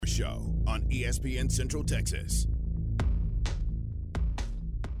Show on ESPN Central Texas.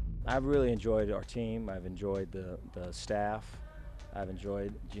 I've really enjoyed our team. I've enjoyed the staff. I've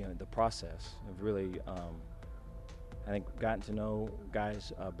enjoyed the process. I've really, I think, gotten to know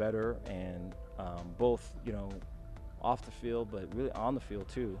guys better, and both off the field, but really on the field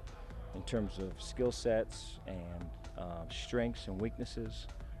too, in terms of skill sets and strengths and weaknesses.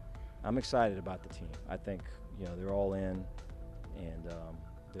 I'm excited about the team. I think they're all in, and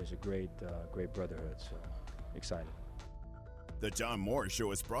there's a great brotherhood. So excited. The John Morris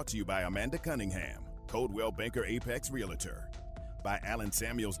Show is brought to you by Amanda Cunningham, Coldwell Banker Apex Realtor, by Allen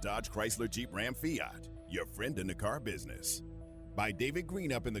Samuels Dodge Chrysler Jeep Ram Fiat, your friend in the car business, by David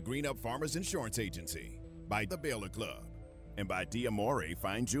Greenup and the Greenup Farmers Insurance Agency, by the Baylor Club, and by D'Amore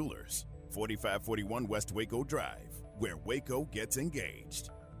Fine Jewelers, 4541 West Waco Drive, where Waco gets engaged.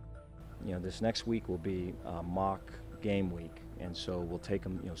 This next week will be mock game week, and so we'll take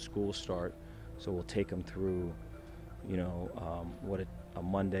them, school start, so we'll take them through what a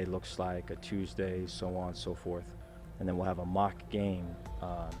Monday looks like, a Tuesday, so on and so forth. And then we'll have a mock game,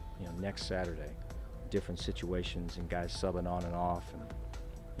 next Saturday. Different situations and guys subbing on and off,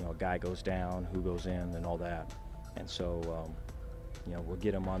 and a guy goes down, who goes in, and all that. And so, we'll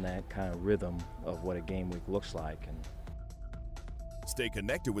get them on that kind of rhythm of what a game week looks like. And stay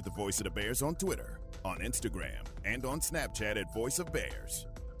connected with the Voice of the Bears on Twitter, on Instagram, and on Snapchat at Voice of Bears.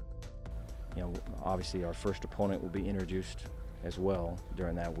 Obviously our first opponent will be introduced as well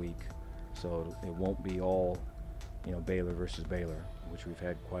during that week, so it won't be all, Baylor versus Baylor, which we've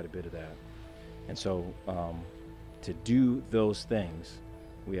had quite a bit of that. And so to do those things,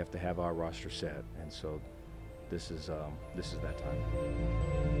 we have to have our roster set, and so this is that time.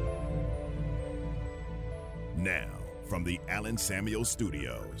 Now, from the Allen Samuels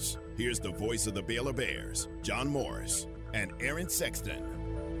Studios, here's the voice of the Baylor Bears, John Morris and Aaron Sexton.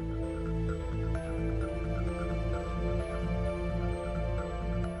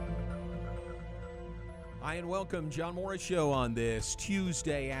 Hi, and welcome. John Morris Show on this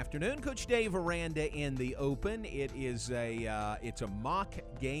Tuesday afternoon. Coach Dave Aranda in the open. It's a mock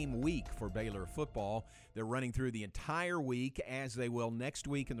game week for Baylor football. They're running through the entire week, as they will next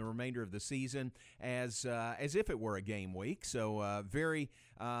week and the remainder of the season, as if it were a game week. So very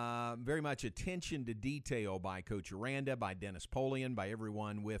much attention to detail by Coach Aranda, by Dennis Polian, by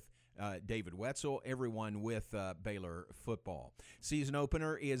everyone with David Wetzel, everyone with Baylor football. Season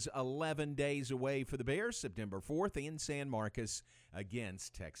opener is 11 days away for the Bears, September 4th in San Marcos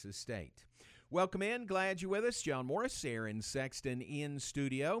against Texas State. Welcome in. Glad you're with us. John Morris, Aaron Sexton in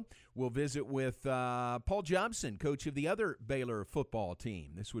studio. We'll visit with Paul Jobson, coach of the other Baylor football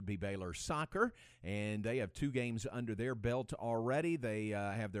team. This would be Baylor soccer, and they have 2 games under their belt already. They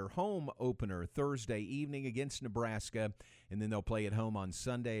have their home opener Thursday evening against Nebraska, and then they'll play at home on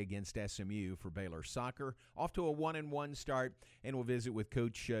Sunday against SMU for Baylor soccer. Off to a 1-1 start, and we'll visit with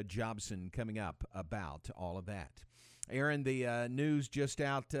Coach Jobson coming up about all of that. Aaron, the news just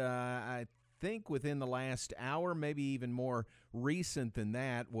out, I think within the last hour, maybe even more recent than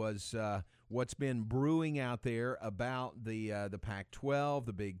that, was what's been brewing out there about the Pac-12,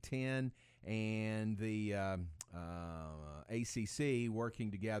 the Big Ten, and the ACC working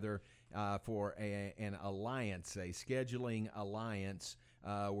together for an alliance, a scheduling alliance.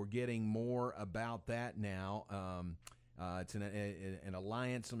 We're getting more about that now. It's an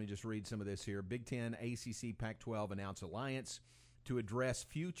alliance. Let me just read some of this here. Big Ten, ACC, Pac-12 announce alliance to address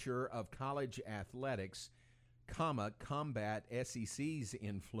future of college athletics, combat SEC's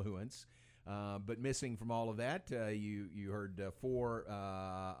influence. But missing from all of that, you heard 4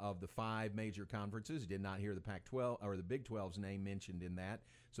 of the 5 major conferences. You did not hear the Pac-12 or the Big 12's name mentioned in that.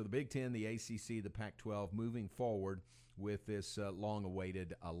 So the Big Ten, the ACC, the Pac-12 moving forward with this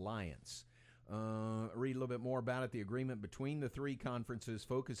long-awaited alliance. Read a little bit more about it. The agreement between the 3 conferences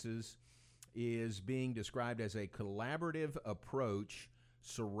is being described as a collaborative approach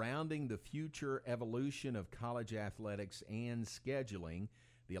surrounding the future evolution of college athletics and scheduling.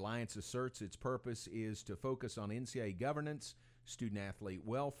 The alliance asserts its purpose is to focus on NCAA governance, student-athlete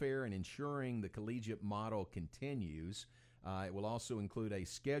welfare, and ensuring the collegiate model continues. It will also include a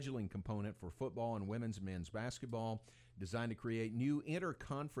scheduling component for football and women's and men's basketball, designed to create new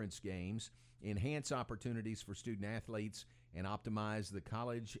interconference games, enhance opportunities for student-athletes, and optimize the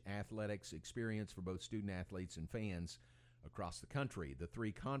college athletics experience for both student-athletes and fans across the country. The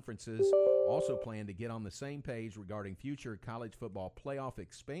 3 conferences also plan to get on the same page regarding future college football playoff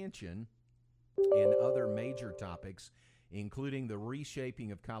expansion and other major topics, including the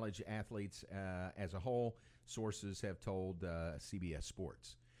reshaping of college athletes as a whole, sources have told CBS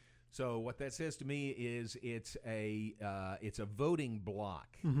Sports. So what that says to me is it's a voting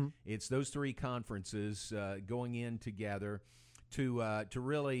block. Mm-hmm. It's those three conferences going in together to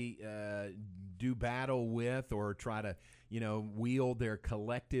really do battle with or try to wield their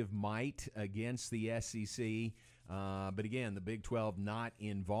collective might against the SEC. But again, the Big 12 not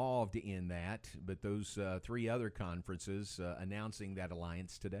involved in that, but those three other conferences announcing that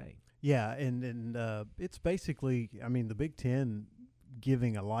alliance today. Yeah, and it's basically, I mean, the Big Ten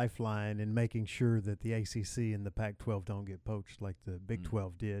giving a lifeline and making sure that the ACC and the Pac-12 don't get poached like the Big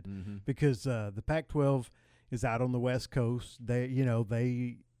 12 did, because the Pac-12 is out on the West Coast. They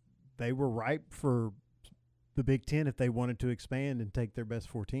were ripe for the Big Ten if they wanted to expand and take their best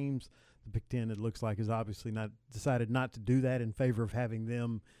 4 teams. The Big Ten, it looks like, has obviously decided not to do that in favor of having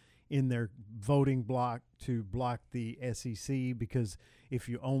them in their voting block to block the SEC, because if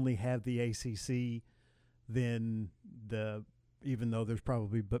you only have the ACC, then even though there's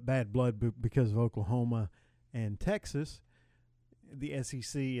probably bad blood because of Oklahoma and Texas, the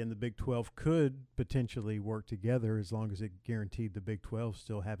SEC and the Big 12 could potentially work together as long as it guaranteed the Big 12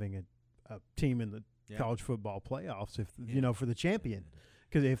 still having a team in the college football playoffs for the champion.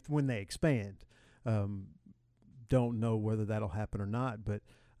 Because when they expand, don't know whether that'll happen or not. But,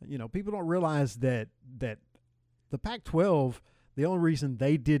 people don't realize that the Pac-12, the only reason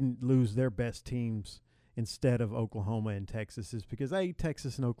they didn't lose their best teams instead of Oklahoma and Texas is because,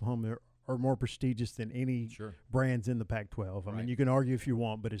 Texas and Oklahoma are more prestigious than any brands in the Pac-12. I mean, you can argue if you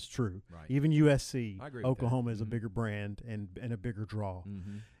want, but it's true. Right. Even USC, Oklahoma is mm-hmm. a bigger brand and a bigger draw.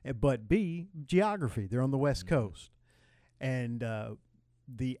 Mm-hmm. But B, geography. They're on the West mm-hmm. Coast. And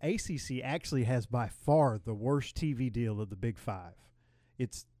the ACC actually has by far the worst TV deal of the Big Five.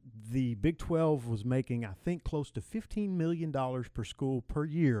 The Big 12 was making, I think, close to $15 million per school per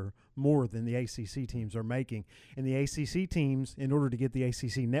year more than the ACC teams are making. And the ACC teams, in order to get the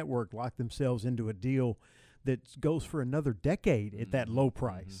ACC network, locked themselves into a deal that goes for another decade at that low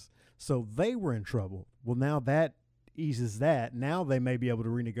price. Mm-hmm. So they were in trouble. Well, now that eases that. Now they may be able to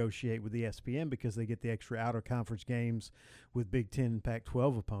renegotiate with ESPN because they get the extra out-of-conference games with Big 10 and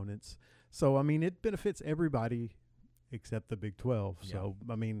Pac-12 opponents. So, I mean, it benefits everybody except the Big 12. Yeah. So,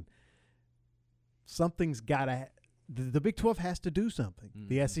 I mean, something's got to the Big 12 has to do something. Mm-hmm.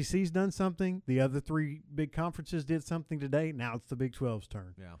 The SEC's done something. The other 3 big conferences did something today. Now it's the Big 12's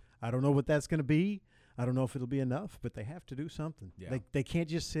turn. Yeah. I don't know what that's going to be. I don't know if it'll be enough, but they have to do something. Yeah. They can't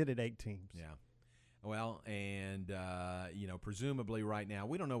just sit at 8 teams. Yeah. Well, and, presumably right now,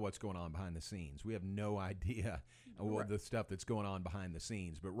 we don't know what's going on behind the scenes. We have no idea the stuff that's going on behind the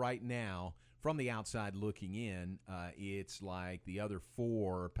scenes. But right now, from the outside looking in, it's like the other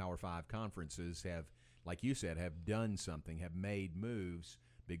 4 Power 5 conferences have, like you said, have done something, have made moves.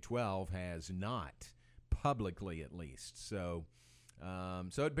 Big 12 has not, publicly at least. So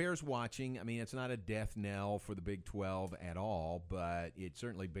it bears watching. I mean, it's not a death knell for the Big 12 at all, but it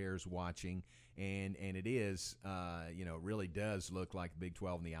certainly bears watching. And it is, really does look like the Big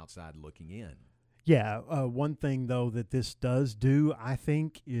 12 on the outside looking in. Yeah. One thing, though, that this does do, I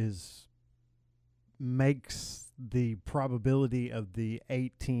think, is makes the probability of the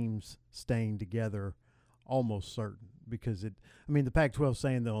 8 teams staying together almost certain, because the Pac-12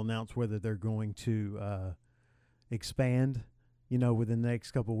 saying they'll announce whether they're going to expand, within the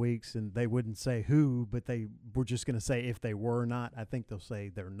next couple of weeks, and they wouldn't say who, but they were just going to say if they were or not. I think they'll say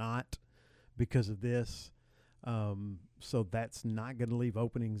they're not because of this. So that's not going to leave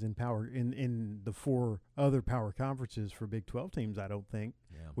openings in the 4 other power conferences for Big 12 teams, I don't think,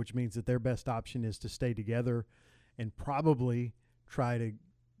 which means that their best option is to stay together and probably try to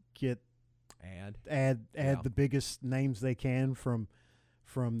get add the biggest names they can from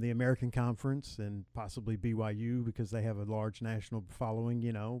the American Conference and possibly BYU because they have a large national following,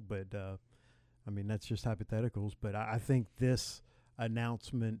 but that's just hypotheticals. But I think this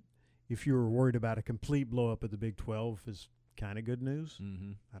announcement, if you were worried about a complete blow-up of the Big 12, is kind of good news.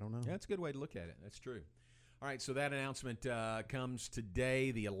 Mm-hmm. I don't know. Yeah, that's a good way to look at it. That's true. All right, so that announcement comes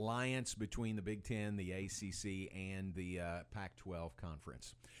today, the alliance between the Big 10, the ACC, and the Pac-12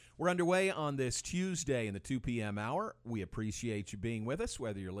 Conference. We're underway on this Tuesday in the 2 p.m. hour. We appreciate you being with us,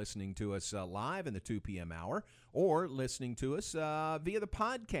 whether you're listening to us live in the 2 p.m. hour or listening to us via the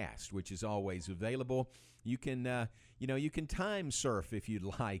podcast, which is always available. You can you can time surf if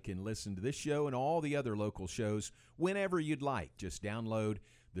you'd like and listen to this show and all the other local shows whenever you'd like. Just download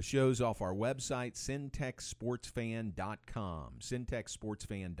the shows off our website,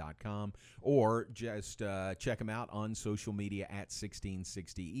 syntechsportsfan.com, or just check them out on social media at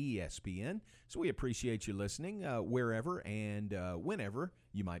 1660 ESPN. So we appreciate you listening wherever and whenever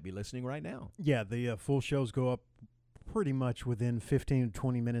you might be listening right now. Yeah, the full shows go up pretty much within 15 to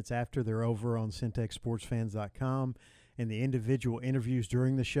 20 minutes after they're over on CentexSportsFans.com. And the individual interviews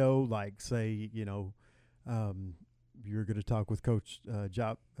during the show, like, say, you're going to talk with Coach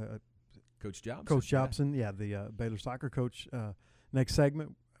Jobson. Coach Jobson, the Baylor soccer coach. Next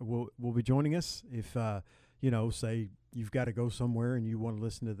segment will be joining us. If say you've got to go somewhere and you want to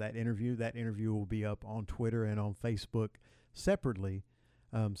listen to that interview will be up on Twitter and on Facebook separately,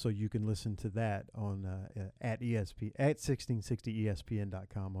 so you can listen to that on at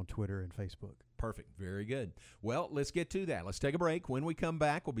 1660ESPN.com on Twitter and Facebook. Perfect. Very good. Well, let's get to that. Let's take a break. When we come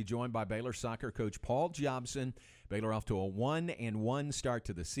back, we'll be joined by Baylor soccer coach Paul Jobson. Baylor off to a 1-1 start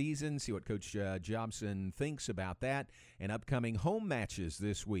to the season. See what Coach Jobson thinks about that and upcoming home matches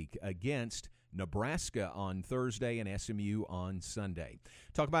this week against Nebraska on Thursday and SMU on Sunday.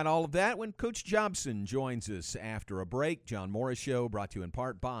 Talk about all of that when Coach Jobson joins us after a break. John Morris Show brought to you in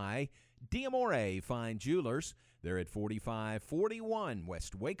part by D'Amore Fine Jewelers. They're at 4541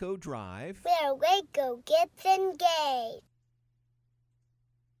 West Waco Drive, where Waco gets engaged.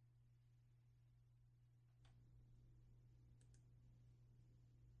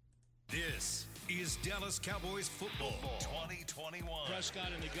 This is Dallas Cowboys football 2021.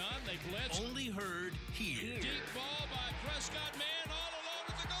 Prescott in the gun. They blitz. Only heard here. Deep ball by Prescott. Man all alone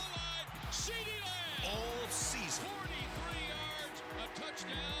at the goal line. CeeDee Lamb. All season. 43 yards, a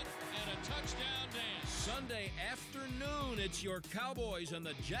touchdown, and a touchdown dance. Sunday afternoon, it's your Cowboys and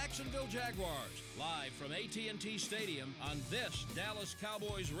the Jacksonville Jaguars. Live from AT&T Stadium on this Dallas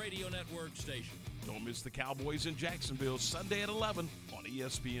Cowboys Radio Network station. Don't miss the Cowboys in Jacksonville Sunday at 11 on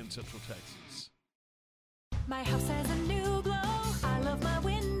ESPN Central Texas. My house has a new glow. I love my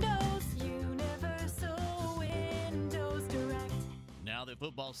windows. Universal Windows Direct. Now that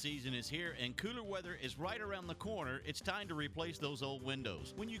football season is here and cooler weather is right around the corner, it's time to replace those old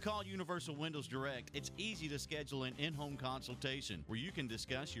windows. When you call Universal Windows Direct, it's easy to schedule an in-home consultation where you can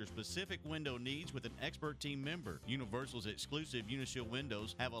discuss your specific window needs with an expert team member. Universal's exclusive Unishield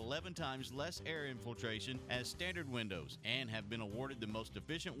windows have 11 times less air infiltration as standard windows and have been awarded the most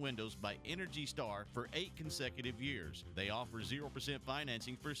efficient windows by Energy Star for 8 consecutive years. They offer 0%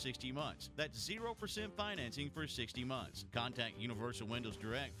 financing for 60 months. That's 0% financing for 60 months. Contact Universal Windows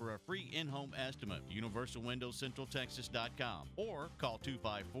Direct for a free in-home estimate. UniversalWindowsCentralTexas.com or call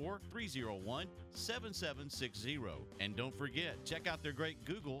 254-301-7760. And don't forget, check out their great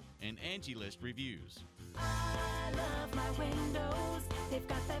Google and Angie List reviews. I love my windows. They've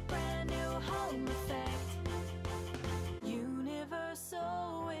got that brand new home effect.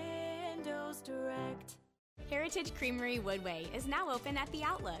 Universal Windows Direct. Heritage Creamery Woodway is now open at The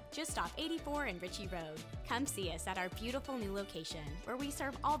Outlook, just off 84 and Ritchie Road. Come see us at our beautiful new location, where we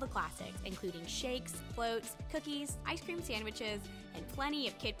serve all the classics, including shakes, floats, cookies, ice cream sandwiches, and plenty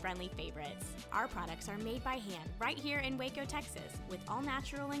of kid-friendly favorites. Our products are made by hand right here in Waco, Texas, with all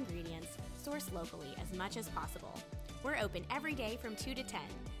natural ingredients, sourced locally as much as possible. We're open every day from 2 to 10.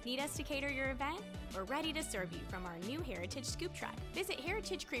 Need us to cater your event? We're ready to serve you from our new Heritage Scoop Truck. Visit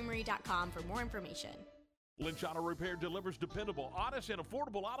heritagecreamery.com for more information. Lynch Auto Repair delivers dependable, honest, and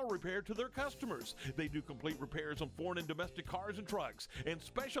affordable auto repair to their customers. They do complete repairs on foreign and domestic cars and trucks and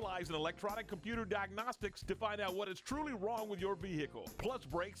specialize in electronic computer diagnostics to find out what is truly wrong with your vehicle, plus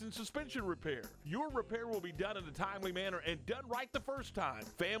brakes and suspension repair. Your repair will be done in a timely manner and done right the first time.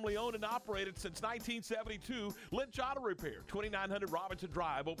 Family owned and operated since 1972, Lynch Auto Repair, 2900 Robinson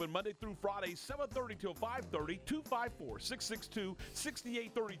Drive, open Monday through Friday, 7:30 till 5:30,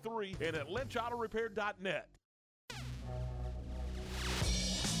 254-662-6833, and at lynchautorepair.net.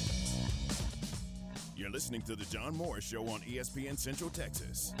 You're listening to The John Morris Show on ESPN Central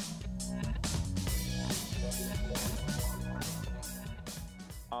Texas.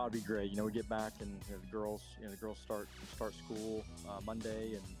 Oh, it'd be great. We get back and the girls start school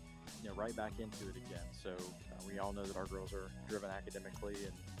Monday and right back into it again. So we all know that our girls are driven academically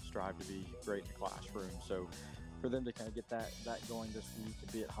and strive to be great in the classroom. So for them to kind of get that going this week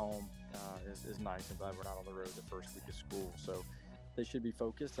and be at home is nice. I'm glad we're not on the road the first week of school. So they should be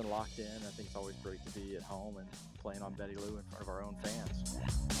focused and locked in. I think it's always great to be at home and playing on Betty Lou in front of our own fans.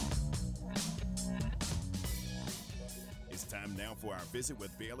 It's time now for our visit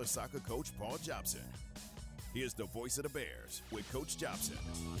with Baylor soccer coach Paul Jobson. Here's the voice of the Bears with Coach Jobson.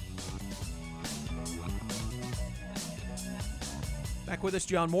 Back with us,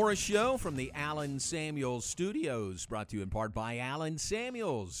 John Morris Show from the Allen Samuels Studios, brought to you in part by Allen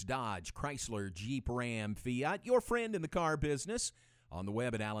Samuels, Dodge, Chrysler, Jeep, Ram, Fiat, your friend in the car business, on the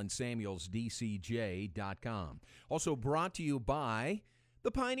web at allensamuelsdcj.com. Also brought to you by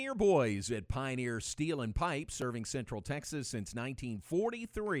the Pioneer Boys at Pioneer Steel and Pipe, serving Central Texas since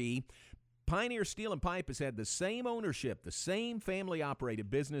 1943. Pioneer Steel and Pipe has had the same ownership, the same family-operated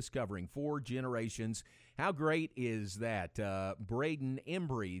business covering 4 generations. How great is that? Braden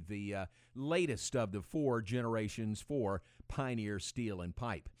Embry, the latest of the 4 generations for Pioneer Steel and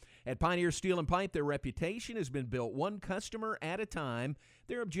Pipe. At Pioneer Steel and Pipe, their reputation has been built one customer at a time.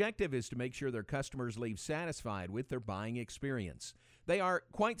 Their objective is to make sure their customers leave satisfied with their buying experience. They are,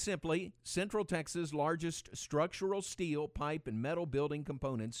 quite simply, Central Texas' largest structural steel, pipe, and metal building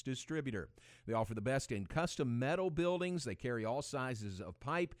components distributor. They offer the best in custom metal buildings. They carry all sizes of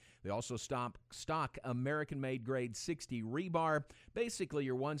pipe. They also stock American-made grade 60 rebar. Basically,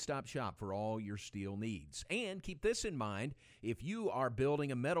 your one-stop shop for all your steel needs. And keep this in mind, if you are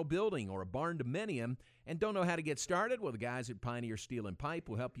building a metal building or a barn-dominium and don't know how to get started, well, the guys at Pioneer Steel and Pipe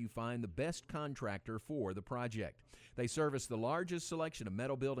will help you find the best contractor for the project. They service the largest selection of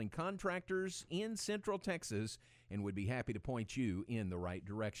metal building contractors in Central Texas and would be happy to point you in the right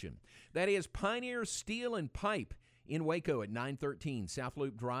direction. That is Pioneer Steel and Pipe in Waco at 913 South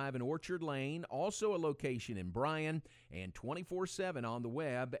Loop Drive and Orchard Lane, also a location in Bryan, and 24/7 on the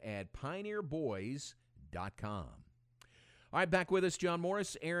web at pioneerboys.com. All right, back with us, John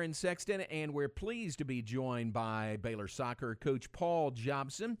Morris, Aaron Sexton, and we're pleased to be joined by Baylor soccer coach Paul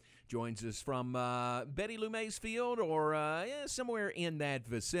Jobson. Joins us from Betty Lou Mays Field or somewhere in that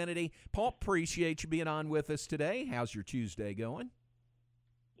vicinity. Paul, appreciate you being on with us today. How's your Tuesday going?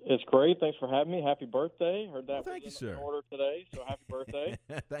 It's great. Thanks for having me. Happy birthday. Heard that thank was you, in sir. order today, so happy birthday.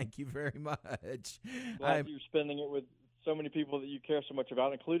 Thank you very much. Glad you're spending it with so many people that you care so much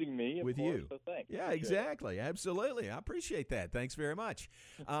about, including me, of with course, you. So thanks. Yeah, exactly. Absolutely. I appreciate that. Thanks very much.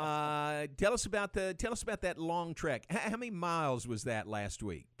 Tell us about that long trek. How many miles was that last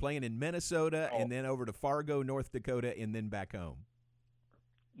week? Playing in Minnesota and then over to Fargo, North Dakota, and then back home.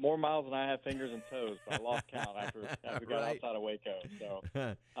 More miles than I have fingers and toes, but I lost count after we got outside of Waco. So,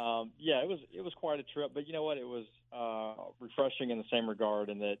 yeah, it was quite a trip. But you know what? It was refreshing in the same regard,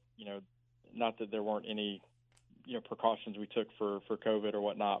 in that, you know, not that there weren't any, you know, precautions we took for COVID or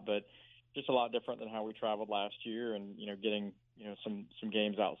whatnot, but just a lot different than how we traveled last year, and, you know, getting, you know, some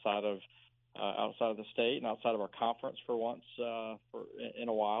games outside of the state and outside of our conference for once in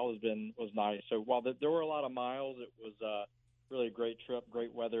a while was nice. So while there were a lot of miles, it was really a great trip,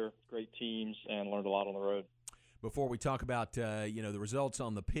 great weather, great teams, and learned a lot on the road. Before we talk about you know, the results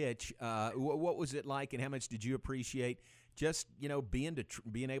on the pitch, what was it like, and how much did you appreciate just, you know, being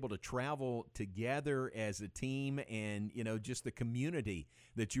able to travel together as a team, and, you know, just the community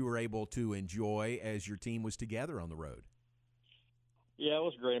that you were able to enjoy as your team was together on the road? Yeah, it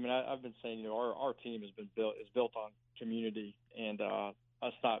was great. I mean, I've been saying, you know, our team is built on community, and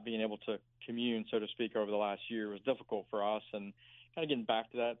us not being able to commune, so to speak, over the last year was difficult for us. And kind of getting back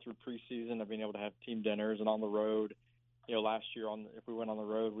to that through preseason, of being able to have team dinners and on the road. You know, last year if we went on the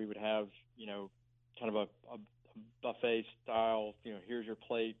road, we would have, you know, kind of a buffet style, you know, here's your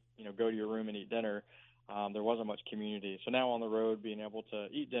plate, you know, go to your room and eat dinner. There wasn't much community. So now on the road, being able to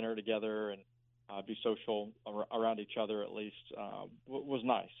eat dinner together and be social around each other, at least, was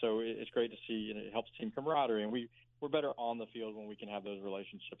nice. So it's great to see, and it helps team camaraderie. And we're better on the field when we can have those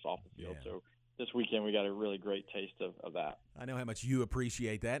relationships off the field. Yeah. So this weekend we got a really great taste of that. I know how much you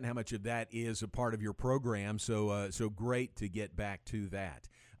appreciate that and how much of that is a part of your program. So great to get back to that.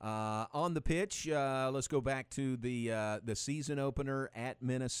 On the pitch, let's go back to the season opener at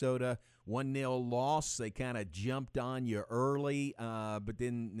Minnesota. 1-0 loss. They kind of jumped on you early, but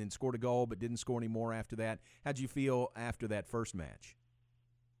then scored a goal, but didn't score any more after that. How'd you feel after that first match?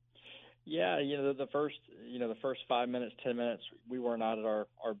 Yeah, you know, the first 5 minutes, 10 minutes, we were not at our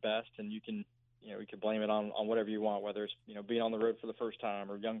best, and you can blame it on whatever you want, whether it's, you know, being on the road for the first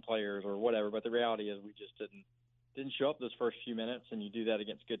time or young players or whatever. But the reality is we just didn't show up those first few minutes, and you do that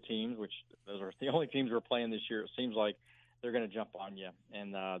against good teams, which those are the only teams we're playing this year. It seems like they're going to jump on you,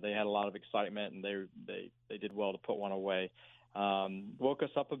 and they had a lot of excitement, and they did well to put one away. Woke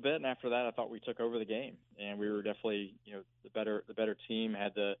us up a bit, and after that, I thought we took over the game, and we were definitely, you know, the better team,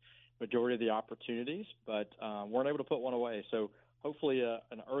 had the majority of the opportunities, but weren't able to put one away. So hopefully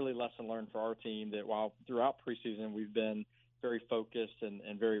an early lesson learned for our team, that while throughout preseason we've been very focused and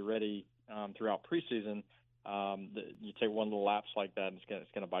very ready throughout preseason, you take one little lapse like that, and it's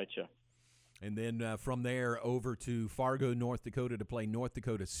going to bite you. And then from there over to Fargo, North Dakota, to play North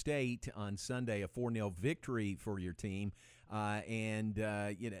Dakota State on Sunday, a 4-0 victory for your team. You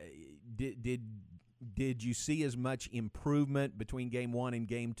know, did you see as much improvement between game one and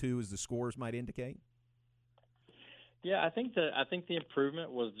game two as the scores might indicate? Yeah, I think the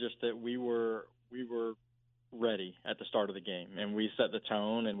improvement was just that we were ready at the start of the game, and we set the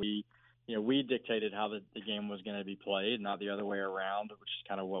tone, and we we dictated how the game was going to be played, not the other way around, which is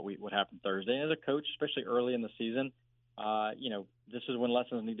kind of what happened Thursday. And as a coach, especially early in the season, this is when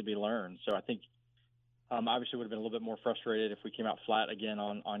lessons need to be learned. So I think obviously would have been a little bit more frustrated if we came out flat again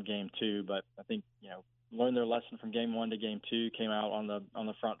on game 2. But I think learned their lesson from game 1 to game 2, came out on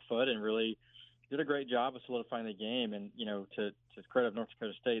the front foot, and really did a great job of solidifying the game. And to the credit of North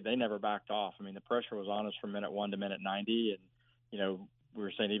Dakota State, they never backed off. I mean, the pressure was on us from minute 1 to minute 90, and we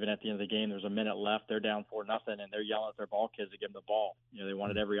were saying even at the end of the game, there was a minute left. They're down 4-0, and they're yelling at their ball kids to give them the ball. They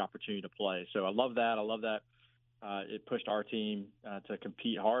wanted every opportunity to play. So I love that. I love that it pushed our team to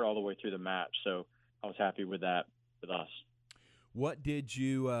compete hard all the way through the match. So I was happy with that with us. What did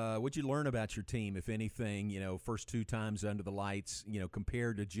you learn about your team, if anything? First 2 times under the lights,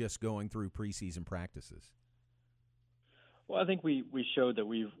 compared to just going through preseason practices. Well, I think we showed that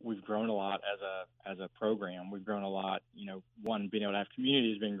we've grown a lot as a program. We've grown a lot. One, being able to have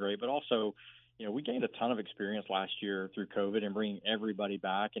community has been great, but also, we gained a ton of experience last year through COVID and bringing everybody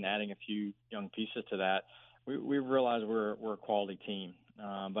back and adding a few young pieces to that. We realized we're a quality team,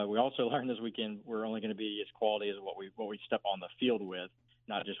 but we also learned this weekend we're only going to be as quality as what we step on the field with,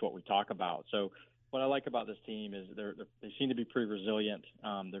 not just what we talk about. So what I like about this team is they seem to be pretty resilient.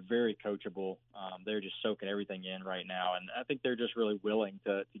 They're very coachable. They're just soaking everything in right now, and I think they're just really willing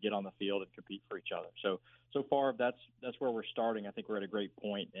to get on the field and compete for each other. So far, that's where we're starting. I think we're at a great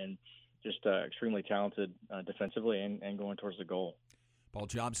point and just extremely talented defensively and going towards the goal. Paul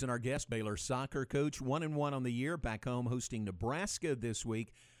Jobson, our guest, Baylor soccer coach, 1-1 on the year, back home hosting Nebraska this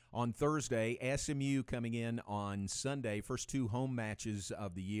week. On Thursday, SMU coming in on Sunday, first 2 home matches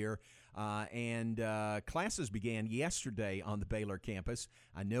of the year. And classes began yesterday on the Baylor campus.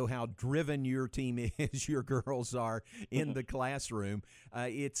 I know how driven your team is, your girls are in the classroom.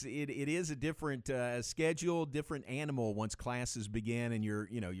 It is a different schedule, different animal once classes begin and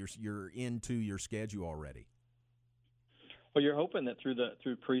you're into your schedule already. Well, you're hoping that through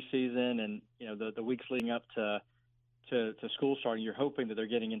preseason and the weeks leading up to school starting, you're hoping that they're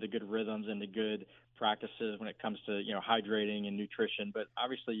getting into good rhythms and to good practices when it comes to hydrating and nutrition. But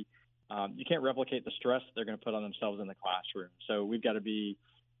obviously, you can't replicate the stress that they're going to put on themselves in the classroom. So we've got to be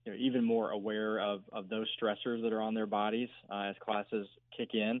even more aware of those stressors that are on their bodies as classes kick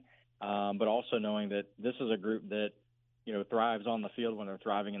in, but also knowing that this is a group that thrives on the field when they're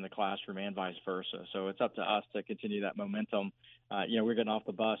thriving in the classroom and vice versa. So it's up to us to continue that momentum. We're getting off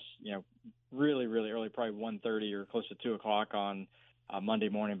the bus, really, really early, probably 1:30 or close to 2 o'clock on Monday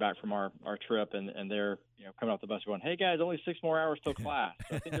morning back from our trip. And they're, coming off the bus going, hey guys, only 6 more hours till class.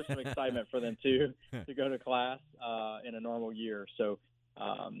 So I think there's some excitement for them too, to go to class in a normal year. So,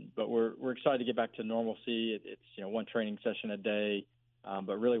 but we're excited to get back to normalcy. It's, 1 training session a day.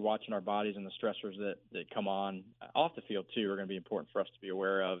 But really watching our bodies and the stressors that come on off the field too are going to be important for us to be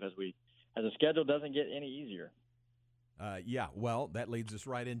aware of as the schedule doesn't get any easier. Well, that leads us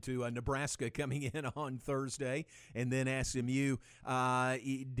right into Nebraska coming in on Thursday, and then SMU.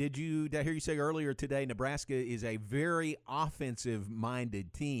 Did I hear you say earlier today Nebraska is a very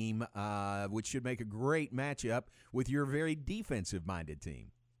offensive-minded team, which should make a great matchup with your very defensive-minded team?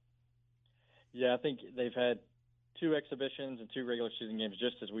 Yeah, I think they've had 2 exhibitions and 2 regular season games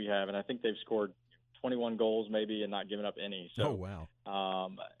just as we have, and I think they've scored 21 goals maybe and not given up any. So, oh, wow.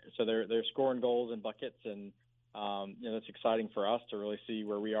 So they're scoring goals and buckets, and it's exciting for us to really see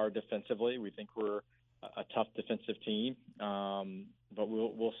where we are defensively. We think we're a tough defensive team, but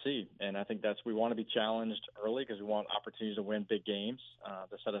we'll see. And I think we want to be challenged early because we want opportunities to win big games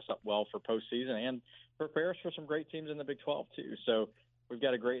to set us up well for postseason and prepare us for some great teams in the Big 12 too. So we've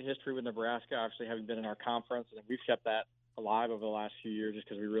got a great history with Nebraska, obviously having been in our conference, and we've kept that alive over the last few years just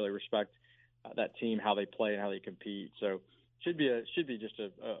because we really respect that team, how they play and how they compete. So should be just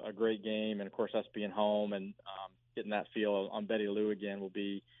a great game, and of course us being home and getting that feel on Betty Lou again will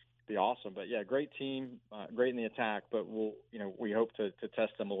be awesome. But yeah, great team, great in the attack, but we hope to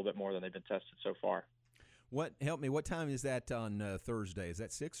test them a little bit more than they've been tested so far. What time is that on Thursday? Is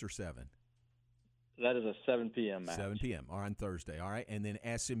that 6 or 7? That is a 7 p.m. match. 7 p.m. on Thursday. All right, and then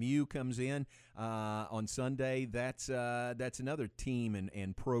SMU comes in on Sunday. That's another team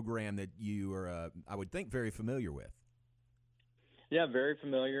and program that you are, I would think, very familiar with. Yeah, very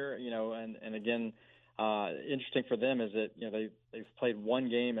familiar. And again, interesting for them is that they've played 1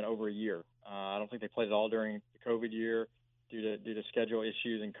 game in over a year. I don't think they played it all during the COVID year due to schedule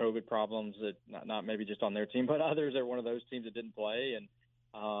issues and COVID problems that not maybe just on their team, but others are one of those teams that didn't play and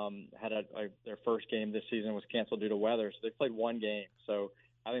had their first game this season was canceled due to weather. So they played 1 game. So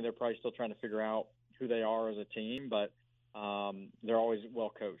I think they're probably still trying to figure out who they are as a team, but they're always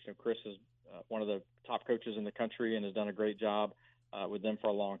well coached. Chris is one of the top coaches in the country and has done a great job with them for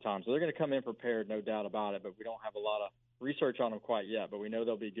a long time. So they're going to come in prepared, no doubt about it, but we don't have a lot of research on them quite yet. But we know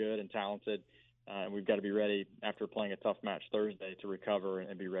they'll be good and talented, and we've got to be ready after playing a tough match Thursday to recover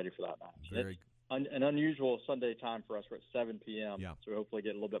and be ready for that match. It's an unusual Sunday time for us. We're at 7 p.m., so we hopefully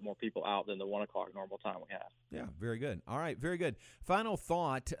get a little bit more people out than the 1 o'clock normal time we have. Yeah, very good. All right, very good. Final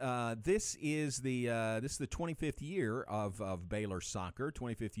thought, this is the 25th year of Baylor soccer,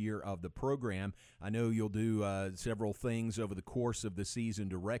 25th year of the program. I know you'll do several things over the course of the season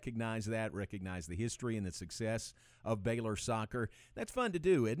to recognize the history and the success of Baylor soccer. That's fun to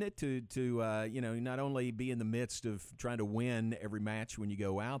do, isn't it? To not only be in the midst of trying to win every match when you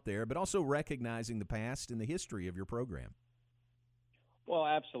go out there, but also recognizing the past and the history of your program. Well,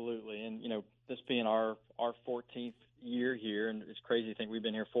 absolutely. And, this being our 14th year here, and it's crazy to think we've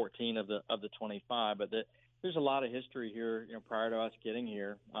been here 14 of the 25, but there's a lot of history here, prior to us getting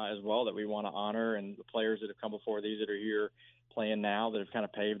here as well that we want to honor, and the players that have come before these that are here playing now that have kind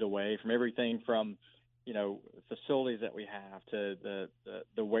of paved the way from everything from, facilities that we have to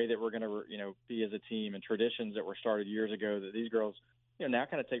the way that we're going to, be as a team, and traditions that were started years ago that these girls, now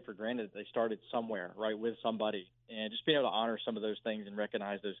kind of take for granted that they started somewhere, right, with somebody, and just being able to honor some of those things and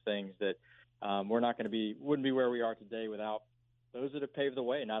recognize those things that wouldn't be where we are today without those that have paved the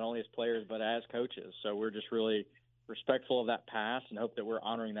way, not only as players but as coaches. So we're just really respectful of that past and hope that we're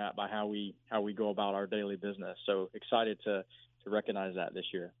honoring that by how we go about our daily business. So excited to recognize that this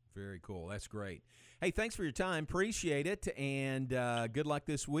year. Very cool. That's great. Hey, thanks for your time. Appreciate it, and good luck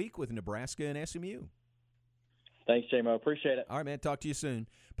this week with Nebraska and SMU. Thanks, J-Mo. Appreciate it. All right, man. Talk to you soon.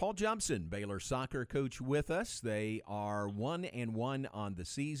 Paul Jobson, Baylor soccer coach, with us. They are 1-1 on the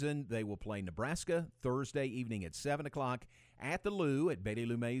season. They will play Nebraska Thursday evening at 7 o'clock at the Lou at Betty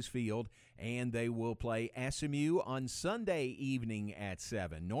Lou Mays Field, and they will play SMU on Sunday evening at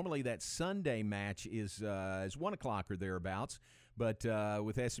 7. Normally that Sunday match is 1 o'clock or thereabouts, but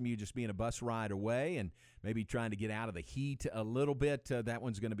with SMU just being a bus ride away and maybe trying to get out of the heat a little bit, that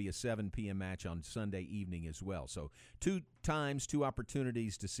one's going to be a 7 p.m. match on Sunday evening as well. So two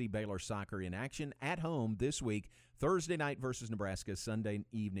opportunities to see Baylor soccer in action at home this week: Thursday night versus Nebraska, Sunday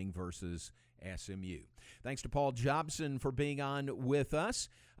evening versus SMU. Thanks to Paul Jobson for being on with us.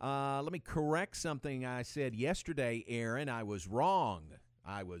 Let me correct something I said yesterday, Aaron. I was wrong.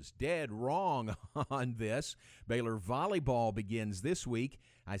 I was dead wrong on this. Baylor volleyball begins this week.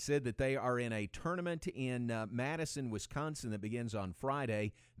 I said that they are in a tournament in Madison, Wisconsin that begins on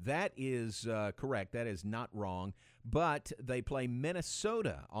Friday. That is correct. That is not wrong. But they play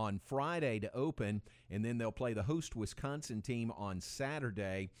Minnesota on Friday to open, and then they'll play the host Wisconsin team on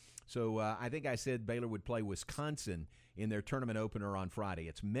Saturday. So I think I said Baylor would play Wisconsin in their tournament opener on Friday.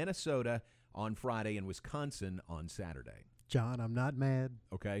 It's Minnesota on Friday and Wisconsin on Saturday. John, I'm not mad.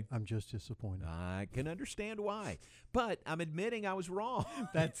 Okay. I'm just disappointed. I can understand why. But I'm admitting I was wrong.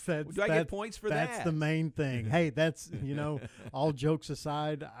 Do I get points for that? That's the main thing. Hey, that's, all jokes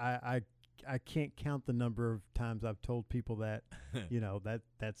aside, I can't count the number of times I've told people that,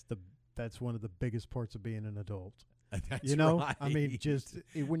 that's one of the biggest parts of being an adult. That's right. I mean, just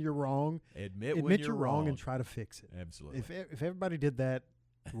when you're wrong, admit when you're wrong and try to fix it. Absolutely. If everybody did that,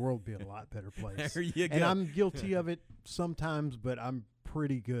 the world would be a lot better place. There you go. And I'm guilty of it sometimes, but I'm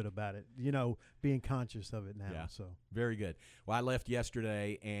pretty good about it, being conscious of it now. Yeah. So very good. Well, I left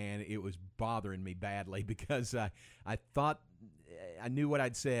yesterday, and it was bothering me badly because I thought I knew what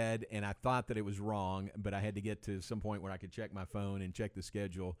I'd said, and I thought that it was wrong, but I had to get to some point where I could check my phone and check the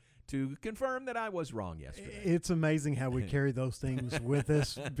schedule to confirm that I was wrong yesterday. It's amazing how we carry those things with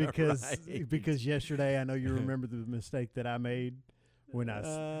us because Right. because yesterday I know you remember the mistake that I made. When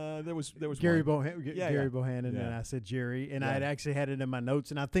there was Gary one. Bohannon, Yeah. and I said Jerry, and Yeah. I had actually had it in my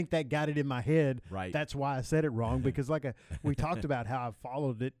notes, and I think that got it in my head. Right. That's why I said it wrong, because we talked about how I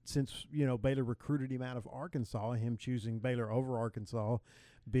followed it since Baylor recruited him out of Arkansas, him choosing Baylor over Arkansas,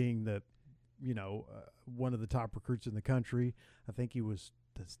 being the one of the top recruits in the country. I think he was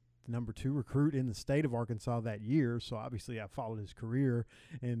the number 2 recruit in the state of Arkansas that year. So obviously I followed his career,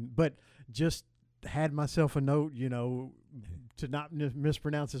 but just had myself a note, to not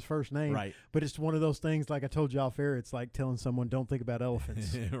mispronounce his first name. Right. But it's one of those things, like I told you off air, it's like telling someone don't think about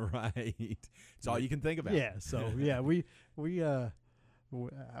elephants. Right. It's all you can think about. Yeah. So we're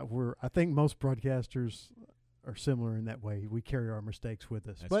I think most broadcasters are similar in that way. We carry our mistakes with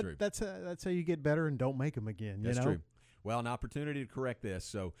us. That's true. That's how you get better and don't make them again. That's true. Well, an opportunity to correct this.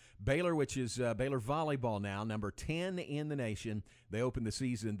 So Baylor, which is Baylor volleyball now, number 10 in the nation. They open the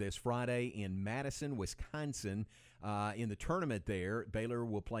season this Friday in Madison, Wisconsin. In the tournament there, Baylor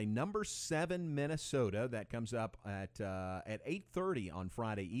will play number 7 Minnesota. That comes up at 8:30 on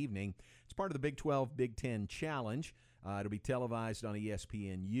Friday evening. It's part of the Big 12 Big 10 Challenge. It'll be televised on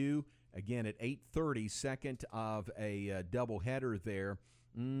ESPNU. Again, at 8:30, second of a doubleheader there.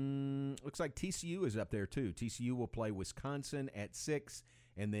 Looks like TCU is up there, too. TCU will play Wisconsin at 6,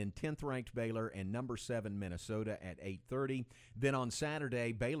 and then 10th-ranked Baylor and number 7 Minnesota at 8:30. Then on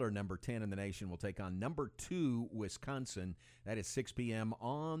Saturday, Baylor, number 10 in the nation, will take on number 2 Wisconsin. That is 6 p.m.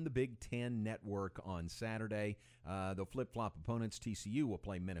 on the Big Ten Network on Saturday. They'll flip-flop opponents. TCU will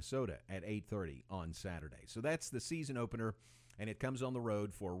play Minnesota at 8:30 on Saturday. So that's the season opener, and it comes on the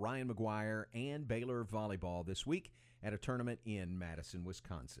road for Ryan McGuire and Baylor volleyball this week at a tournament in Madison,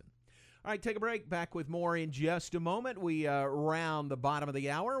 Wisconsin. All right, take a break. Back with more in just a moment. We round the bottom of the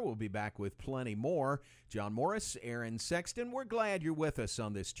hour. We'll be back with plenty more. John Morris, Aaron Sexton, we're glad you're with us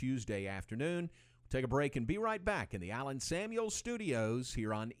on this Tuesday afternoon. We'll take a break and be right back in the Allen Samuels Studios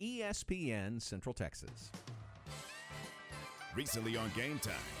here on ESPN Central Texas. Recently on Game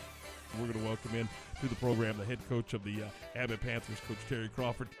Time. We're going to welcome in to the program the head coach of the Abbott Panthers, Coach Terry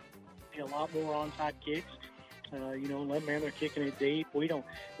Crawford. A lot more onside kicks. Let man, they're kicking it deep. We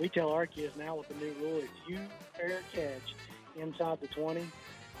tell our kids now with the new rule, if you fair catch inside the 20,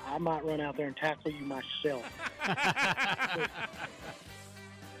 I might run out there and tackle you myself.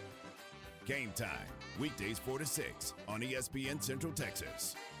 Game Time, weekdays 4 to 6 on ESPN Central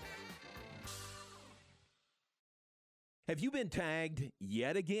Texas. Have you been tagged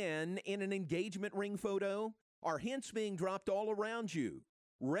yet again in an engagement ring photo? Are hints being dropped all around you?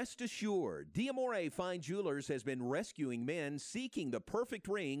 Rest assured, D'Amore Fine Jewelers has been rescuing men seeking the perfect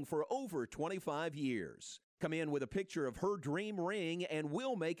ring for over 25 years. Come in with a picture of her dream ring and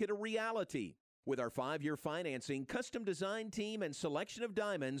we'll make it a reality. With our 5-year financing, custom design team, and selection of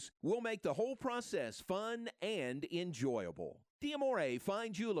diamonds, we'll make the whole process fun and enjoyable. D'Amore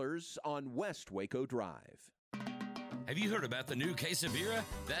Fine Jewelers on West Waco Drive. Have you heard about the new Quesabira?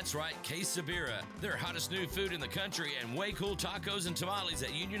 That's right, Quesabira. Their hottest new food in the country, and way cool tacos and tamales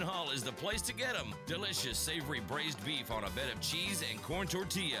at Union Hall is the place to get them. Delicious, savory braised beef on a bed of cheese and corn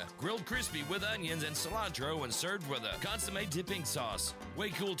tortilla. Grilled crispy with onions and cilantro and served with a consomme dipping sauce.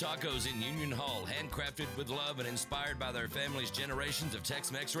 Way cool tacos in Union Hall, handcrafted with love and inspired by their family's generations of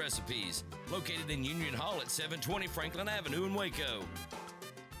Tex-Mex recipes. Located in Union Hall at 720 Franklin Avenue in Waco.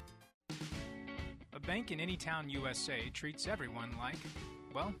 A bank in any town USA treats everyone like,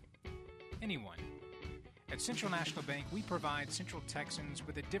 well, anyone. At Central National Bank, we provide Central Texans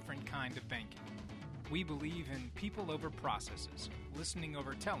with a different kind of banking. We believe in people over processes, listening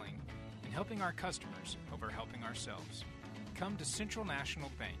over telling, and helping our customers over helping ourselves. Come to Central National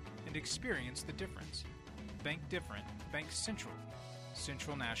Bank and experience the difference. Bank different. Bank Central.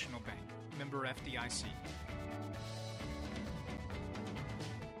 Central National Bank. Member FDIC.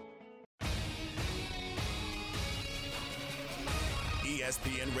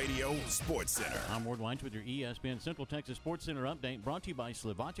 ESPN Radio Sports Center. I'm Ward Weitz with your ESPN Central Texas Sports Center update, brought to you by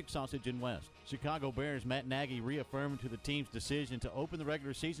Slovacek Sausage and West. Chicago Bears Matt Nagy reaffirmed to the team's decision to open the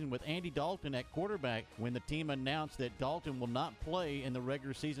regular season with Andy Dalton at quarterback when the team announced that Dalton will not play in the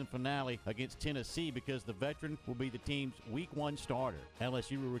regular season finale against Tennessee because the veteran will be the team's Week 1 starter.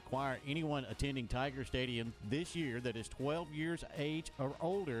 LSU will require anyone attending Tiger Stadium this year that is 12 years age or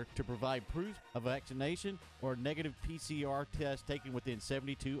older to provide proof of vaccination or negative PCR test taken within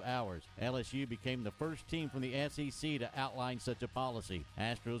 72 hours. LSU became the first team from the SEC to outline such a policy.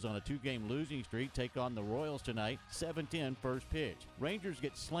 Astros on a 2-game losing streak take on the Royals tonight, 7-10 first pitch. Rangers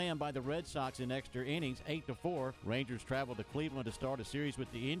get slammed by the Red Sox in extra innings, 8-4. Rangers travel to Cleveland to start a series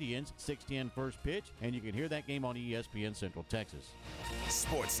with the Indians, 6-10 first pitch, and you can hear that game on ESPN Central Texas.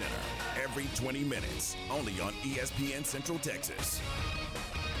 Sports Center, every 20 minutes, only on ESPN Central Texas.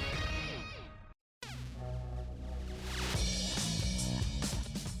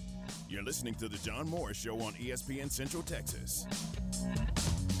 You're listening to The John Morris Show on ESPN Central Texas.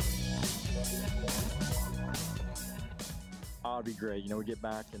 It'd be great. We get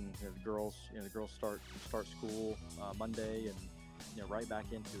back and the girls start school Monday and right back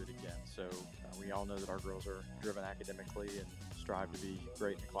into it again. So we all know that our girls are driven academically and strive to be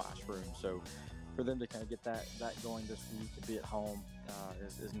great in the classroom. So for them to kind of get that going this week and be at home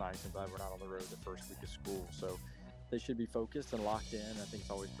is nice. I'm glad we're not on the road the first week of school. So they should be focused and locked in. I think it's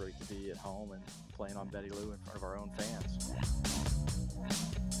always great to be at home and playing on Betty Lou in front of our own fans.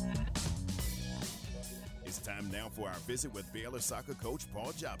 It's time now for our visit with Baylor soccer coach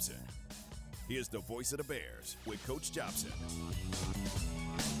Paul Jobson. Here's the voice of the Bears with Coach Jobson.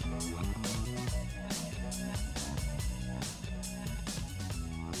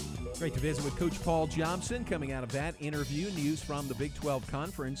 Great to visit with Coach Paul Jobson. Coming out of that interview, news from the Big 12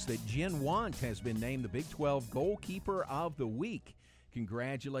 Conference that Jen Want has been named the Big 12 Goalkeeper of the Week.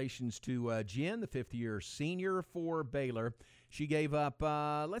 congratulations to Jen, the fifth-year senior for Baylor. She gave up,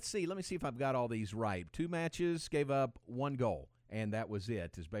 let me see if I've got all these right. 2 matches, gave up 1 goal, and that was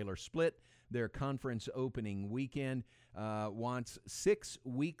it as Baylor split their conference opening weekend. Wants 6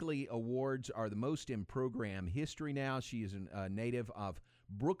 weekly awards, are the most in program history now. She is a native of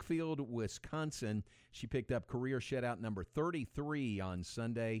Brookfield, Wisconsin. She picked up career shutout number 33 on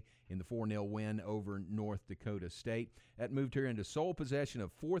Sunday in the 4-0 win over North Dakota State. That moved her into sole possession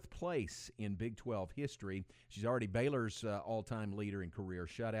of 4th place in Big 12 history. She's already Baylor's all-time leader in career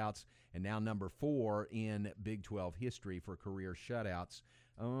shutouts and now number 4 in Big 12 history for career shutouts.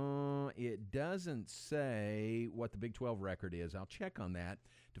 It doesn't say what the Big 12 record is. I'll check on that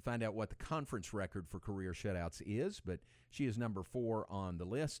to find out what the conference record for career shutouts is, but she is number 4 on the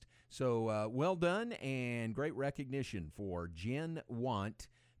list. So well done and great recognition for Jen Want,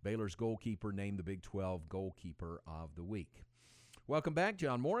 Baylor's goalkeeper, named the Big 12 Goalkeeper of the Week. Welcome back,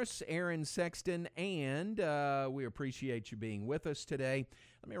 John Morris, Aaron Sexton, and we appreciate you being with us today.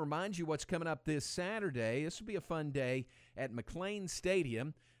 Let me remind you what's coming up this Saturday. This will be a fun day at McLean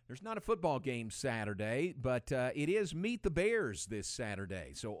Stadium. There's not a football game Saturday, but it is Meet the Bears this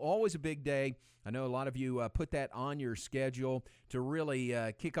Saturday. So always a big day. I know a lot of you put that on your schedule to really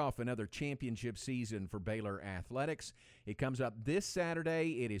kick off another championship season for Baylor Athletics. It comes up this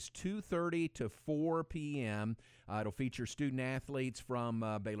Saturday. It is 2:30 to 4 p.m. It'll feature student-athletes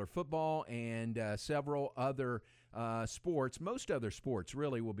from Baylor football and several other sports. Most other sports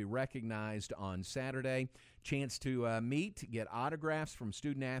really will be recognized on Saturday. Chance to meet, get autographs from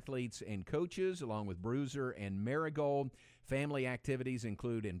student-athletes and coaches, along with Bruiser and Marigold. Family activities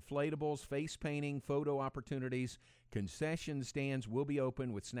include inflatables, face painting, photo opportunities. Concession stands will be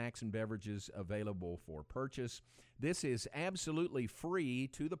open with snacks and beverages available for purchase. This is absolutely free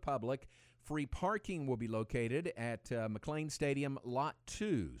to the public. Free parking will be located at McLean Stadium, Lot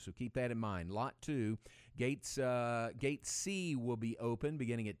 2. So keep that in mind. Lot 2. Gate C will be open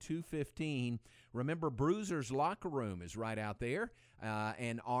beginning at 2:15. Remember, Bruiser's Locker Room is right out there,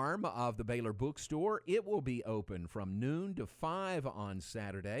 an arm of the Baylor Bookstore. It will be open from noon to 5 on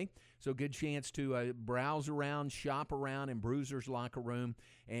Saturday. So good chance to browse around, shop around in Bruiser's Locker Room,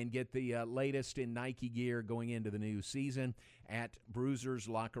 and get the latest in Nike gear going into the new season at Bruiser's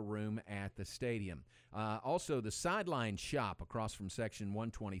Locker Room at the stadium. Also, the sideline shop across from Section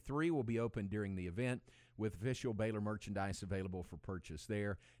 123 will be open during the event, with official Baylor merchandise available for purchase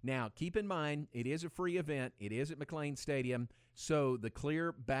there. Now, keep in mind, it is a free event. It is at McLean Stadium, so the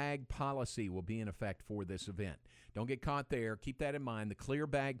clear bag policy will be in effect for this event. Don't get caught there. Keep that in mind. The clear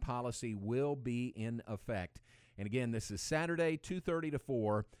bag policy will be in effect. And again, this is Saturday, 2:30 to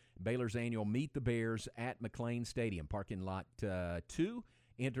 4, Baylor's annual Meet the Bears at McLean Stadium, parking lot 2.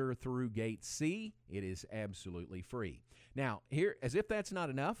 Enter through Gate C. It is absolutely free. Now, here, as if that's not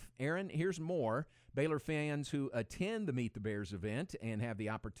enough, Aaron, here's more. Baylor fans who attend the Meet the Bears event and have the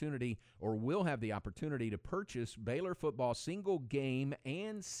opportunity or will have the opportunity to purchase Baylor football single game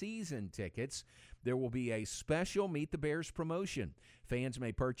and season tickets, there will be a special Meet the Bears promotion. Fans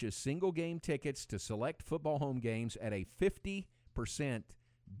may purchase single game tickets to select football home games at a 50%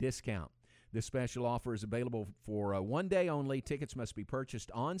 discount. This special offer is available for one day only. Tickets must be purchased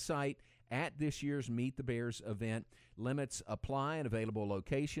on-site at this year's Meet the Bears event. Limits apply, and available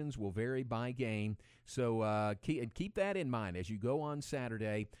locations will vary by game. So keep that in mind. As you go on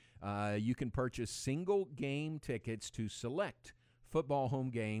Saturday, you can purchase single game tickets to select football home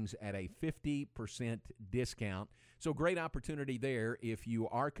games at a 50% discount. So great opportunity there if you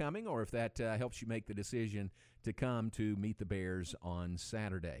are coming, or if that helps you make the decision to come to Meet the Bears on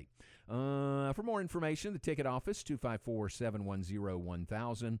Saturday. For more information, the ticket office,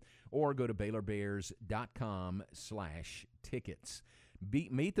 254-710-1000, or go to BaylorBears.com/tickets.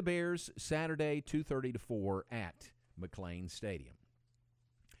 Meet the Bears Saturday, 2:30 to 4 at McLean Stadium.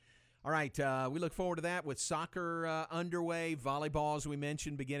 All right, we look forward to that with soccer underway. Volleyball, as we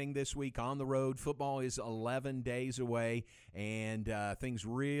mentioned, beginning this week on the road. Football is 11 days away, and things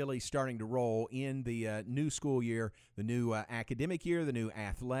really starting to roll in the new school year, the new academic year, the new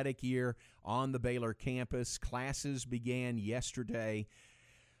athletic year on the Baylor campus. Classes began yesterday.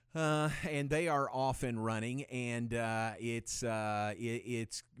 And they are off and running, and it's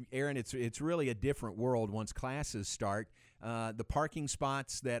Aaron. It's really a different world once classes start. The parking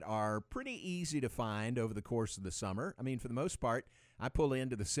spots that are pretty easy to find over the course of the summer. I mean, for the most part, I pull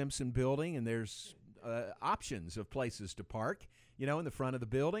into the Simpson building, and there's options of places to park, in the front of the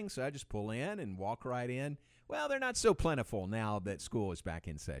building. So I just pull in and walk right in. Well, they're not so plentiful now that school is back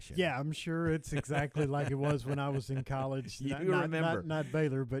in session. Yeah, I'm sure it's exactly like it was when I was in college. Remember. Not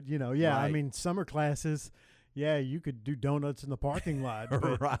Baylor, but, Right. I mean, summer classes, yeah, you could do donuts in the parking lot.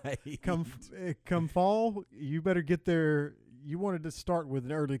 But Right. Come fall, you better get there. You wanted to start with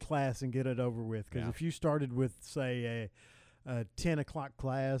an early class and get it over with, because Yeah. if you started with, say, a 10 o'clock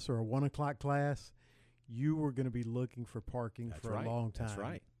class or a 1 o'clock class, you were going to be looking for parking That's for right. a long time. That's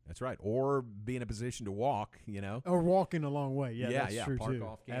right. That's right. Or be in a position to walk, you know. Or walking a long way. Yeah, that's true Park too.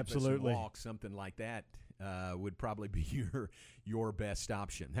 off campus Absolutely. and walk, something like that would probably be your best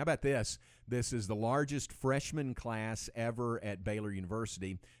option. How about this? This is the largest freshman class ever at Baylor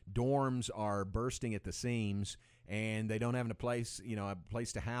University. Dorms are bursting at the seams, and they don't have a place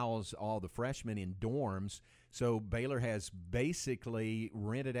to house all the freshmen in dorms. So Baylor has basically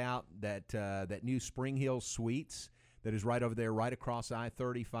rented out that new Spring Hill Suites that is right over there, right across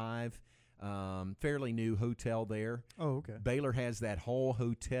I-35. Fairly new hotel there. Oh, okay. Baylor has that whole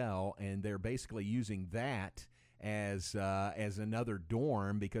hotel, and they're basically using that as another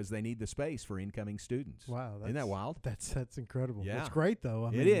dorm because they need the space for incoming students. Wow, isn't that wild? That's incredible. Yeah, It's great though.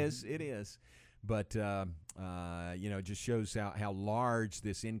 I mean, it is. But it just shows how large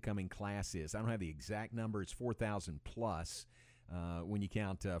this incoming class is. I don't have the exact number. It's 4,000 plus when you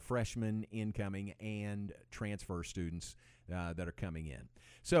count freshmen incoming and transfer students that are coming in.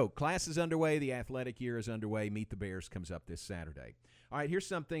 So class is underway. The athletic year is underway. Meet the Bears comes up this Saturday. All right, here's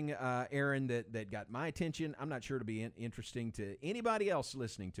something, Aaron, that got my attention. I'm not sure it'll be interesting to anybody else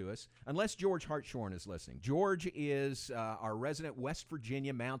listening to us, unless George Hartshorn is listening. George is our resident West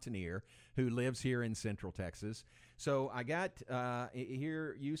Virginia Mountaineer who lives here in Central Texas. So I got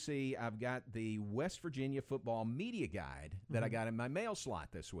here, you see, I've got the West Virginia Football Media Guide that I got in my mail slot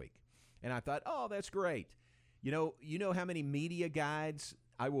this week. And I thought, oh, that's great. You know how many media guides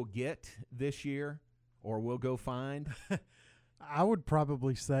I will get this year or will go find? I would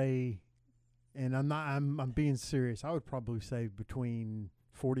probably say, and I'm being serious, I would probably say between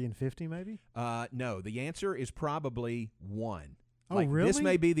 40 and 50 maybe? No, the answer is probably one. Oh, really? This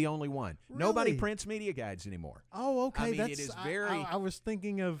may be the only one. Nobody Really? prints media guides anymore. Oh, okay. I mean, it is very. I was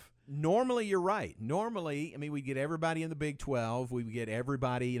thinking of. Normally, you're right. Normally, I mean, we get everybody in the Big 12. We get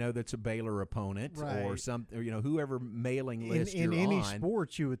everybody, that's a Baylor opponent or Right. whoever mailing list in you're any on.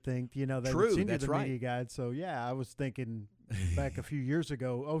 sport, you would think, they True, would send you that's the right. media guide. So, yeah, I was thinking back a few years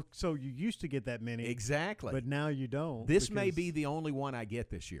ago, oh, so you used to get that many. Exactly. But now you don't. This may because- be the only one I get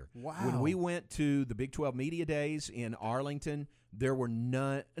this year. Wow. When we went to the Big 12 Media Days in Arlington, there were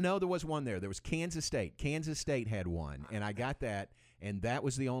none. No, there was one there. There was Kansas State. Kansas State had one, and I got that, and that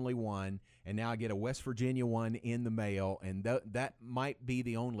was the only one. And now I get a West Virginia one in the mail, and that might be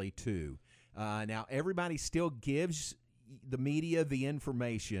the only two. Now, everybody still gives the media the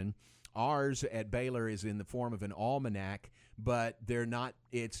information. Ours at Baylor is in the form of an almanac, but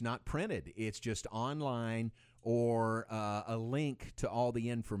it's not printed. It's just online or a link to all the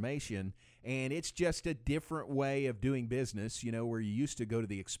information. And it's just a different way of doing business, where you used to go to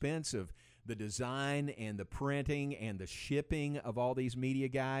the expense of the design and the printing and the shipping of all these media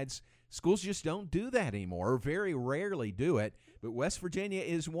guides. Schools just don't do that anymore, or very rarely do it. But West Virginia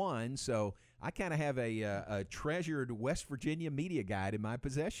is one, so I kind of have a treasured West Virginia media guide in my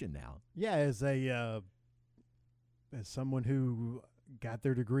possession now. Yeah, as someone who got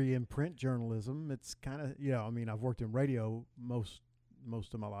their degree in print journalism, it's kind of, I've worked in radio most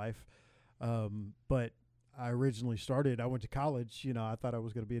of my life, but I originally I went to college, I thought I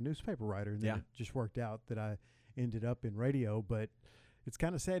was going to be a newspaper writer, and then it just worked out that I ended up in radio. But it's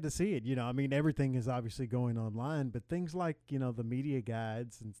kind of sad to see it, everything is obviously going online, but things like, the media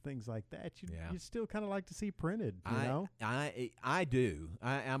guides and things like that, you still kind of like to see printed, I do.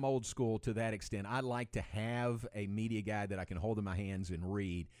 I'm old school to that extent. I like to have a media guide that I can hold in my hands and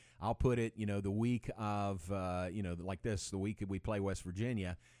read. I'll put it, the week of, like this, the week we play West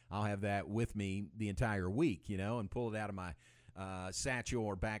Virginia, I'll have that with me the entire week, and pull it out of my satchel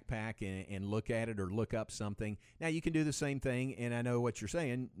or backpack and look at it or look up something. Now, you can do the same thing, and I know what you're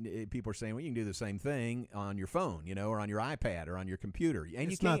saying. People are saying, well, you can do the same thing on your phone, or on your iPad or on your computer. And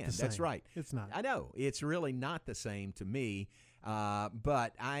it's you can. Not the same. That's right. It's not. I know. It's really not the same to me.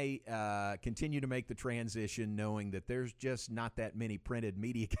 But I continue to make the transition knowing that there's just not that many printed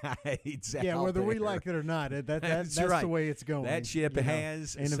media guides out Yeah, whether we there. like it or not, that's right. the way it's going. That ship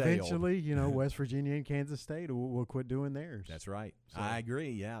has and sailed. Eventually, West Virginia and Kansas State will quit doing theirs. That's right. So. I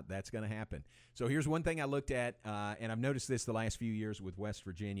agree. Yeah, that's going to happen. So here's one thing I looked at, and I've noticed this the last few years with West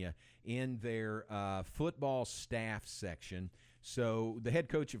Virginia, in their football staff section. So the head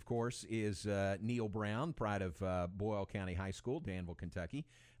coach, of course, is Neil Brown, pride of Boyle County High School, Danville, Kentucky.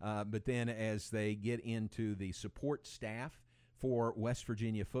 But then as they get into the support staff for West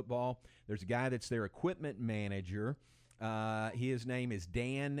Virginia football, there's a guy that's their equipment manager. His name is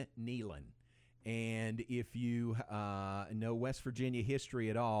Dan Nealon. And if you know West Virginia history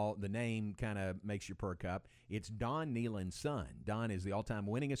at all, the name kind of makes you perk up. It's Don Nehlen's son. Don is the all-time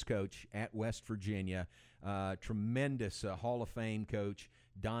winningest coach at West Virginia. Tremendous Hall of Fame coach,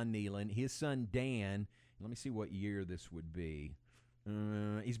 Don Nehlen. His son, Dan, let me see what year this would be.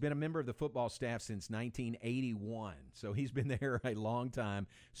 He's been a member of the football staff since 1981, so he's been there a long time.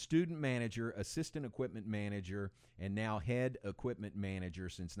 Student manager, assistant equipment manager, and now head equipment manager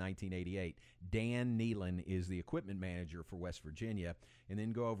since 1988. Dan Nehlen is the equipment manager for West Virginia. And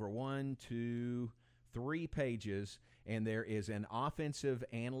then go over 1, 2, 3 pages, and there is an offensive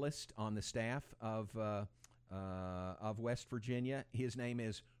analyst on the staff of West Virginia. His name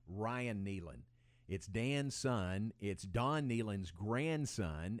is Ryan Nehlen. It's Dan's son. It's Don Nehlen's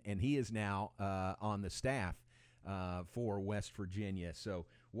grandson, and he is now on the staff for West Virginia. So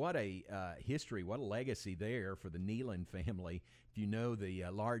what a history, what a legacy there for the Nehlen family. If you know the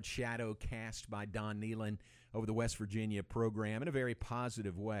large shadow cast by Don Nehlen over the West Virginia program in a very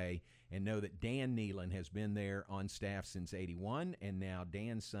positive way, and know that Dan Nehlen has been there on staff since 81, and now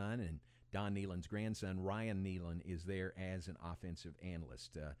Dan's son and Don Nehlen's grandson, Ryan Nehlen, is there as an offensive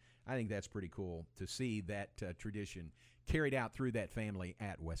analyst. I think that's pretty cool to see that tradition carried out through that family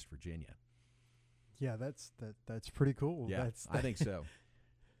at West Virginia. Yeah, that's pretty cool. Yeah, I think so.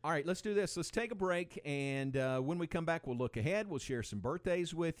 All right, let's do this. Let's take a break, and when we come back, we'll look ahead. We'll share some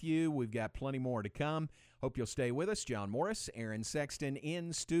birthdays with you. We've got plenty more to come. Hope you'll stay with us. John Morris, Aaron Sexton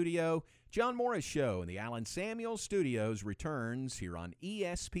in studio. John Morris Show in the Allen Samuels Studios returns here on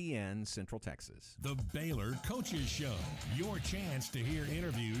ESPN Central Texas. The Baylor Coaches Show, your chance to hear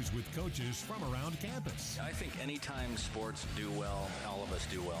interviews with coaches from around campus. I think anytime sports do well, all of us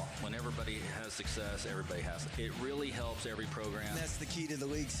do well. When everybody has success, everybody has it. It really helps every program. That's the key to the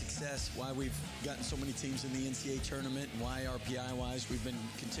league's success, why we've gotten so many teams in the NCAA tournament, and why RPI-wise we've been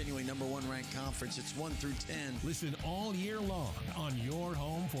continuing number 1 ranked conference. It's 1 through 10. Listen all year long on your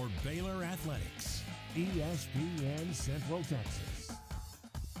home for Baylor Athletics, ESPN Central Texas.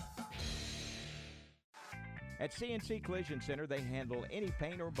 At CNC Collision Center, they handle any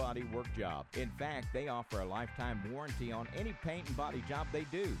paint or body work job. In fact, they offer a lifetime warranty on any paint and body job they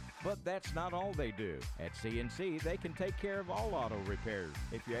do. But that's not all they do. At CNC, they can take care of all auto repairs.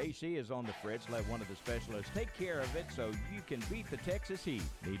 If your AC is on the fritz, let one of the specialists take care of it so you can beat the Texas heat.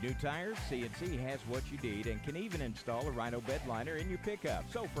 Need new tires? CNC has what you need and can even install a Rhino bed liner in your pickup.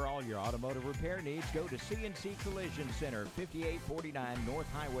 So for all your automotive repair needs, go to CNC Collision Center, 5849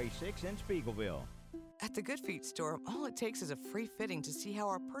 North Highway 6 in Spiegelville. At the Good Feet store, all it takes is a free fitting to see how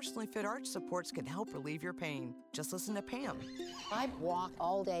our personally fit arch supports can help relieve your pain. Just listen to Pam. I walked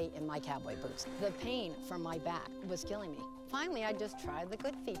all day in my cowboy boots. The pain from my back was killing me. Finally, I just tried the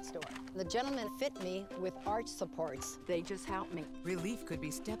Good Feet store. The gentleman fit me with arch supports. They just helped me. Relief could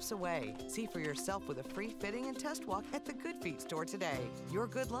be steps away. See for yourself with a free fitting and test walk at the Good Feet store today. Your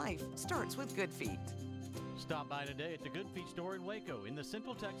good life starts with Good Feet. Stop by today at the Good Feet store in Waco in the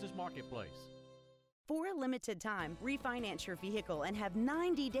Central Texas Marketplace. For a limited time, refinance your vehicle and have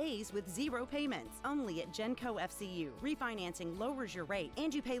 90 days with zero payments. Only at Genco FCU. Refinancing lowers your rate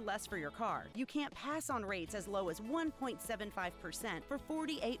and you pay less for your car. You can't pass on rates as low as 1.75% for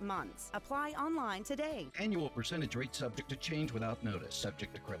 48 months. Apply online today. Annual percentage rate subject to change without notice.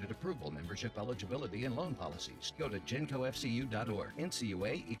 Subject to credit approval, membership eligibility, and loan policies. Go to GencoFCU.org.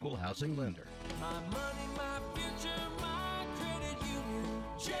 NCUA Equal Housing Lender. My money, my future, my credit union.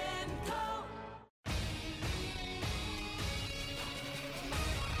 Genco.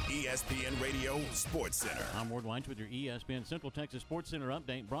 ESPN Radio Sports Center. I'm Ward Weitz with your ESPN Central Texas Sports Center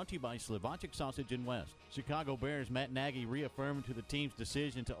update brought to you by Slovacek Sausage and West. Chicago Bears Matt Nagy reaffirmed to the team's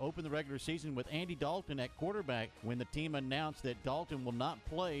decision to open the regular season with Andy Dalton at quarterback when the team announced that Dalton will not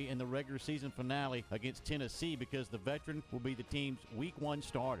play in the regular season finale against Tennessee because the veteran will be the team's Week 1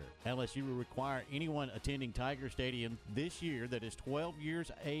 starter. LSU will require anyone attending Tiger Stadium this year that is 12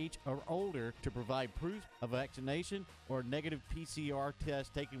 years age or older to provide proof of vaccination or a negative PCR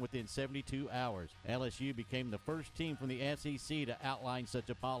test taken within 72 hours. LSU became the first team from the SEC to outline such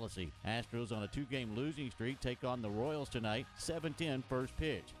a policy. Astros on a 2-game losing streak take on the Royals tonight, 7-10 first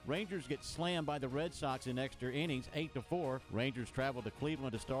pitch. Rangers get slammed by the Red Sox in extra innings, 8-4. Rangers travel to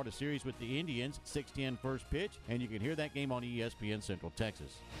Cleveland to start a series with the Indians, 6-10 first pitch, and you can hear that game on ESPN Central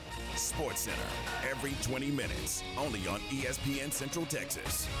Texas. Sports Center, every 20 minutes, only on ESPN Central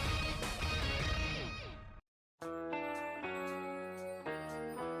Texas.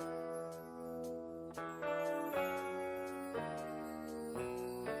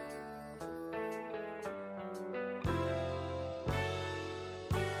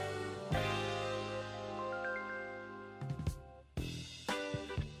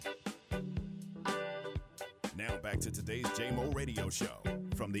 back to today's JMO Radio Show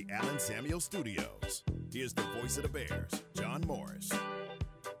from the Allen Samuel Studios. Here's the voice of the Bears, John Morris.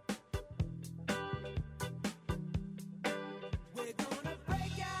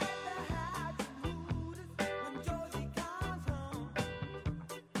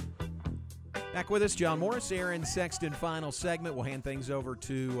 Back with us, John Morris, Aaron Sexton. Final segment. We'll hand things over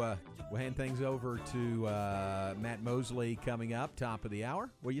to Matt Mosley coming up, top of the hour.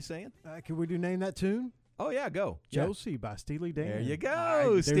 What are you saying? Can we Name That Tune? Oh yeah, go. Josie by Steely Dan. There you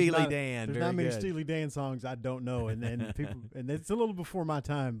go, Steely Dan. There's Very not many good. Steely Dan songs I don't know, and people, and it's a little before my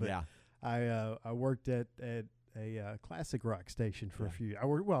time. But Yeah. I worked at a classic rock station for a few. I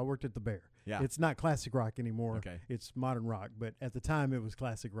worked at the Bear. Yeah. It's not classic rock anymore. Okay. It's modern rock, but at the time it was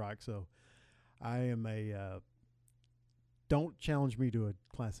classic rock. So I am a. Don't challenge me to a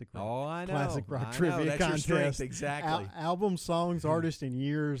classic rock. Oh, I know. Classic rock I know. trivia That's your contest. strength, exactly. Album, songs, artists, and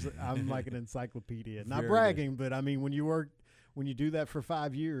years. I'm like an encyclopedia. Not Very bragging, but I mean when you do that for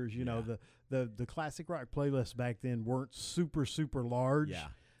 5 years, you know the classic rock playlists back then weren't super large. Yeah.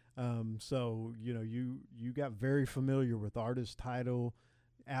 So you got very familiar with artist, title,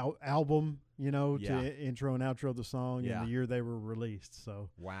 album. To intro and outro the song Yeah. and the year they were released. So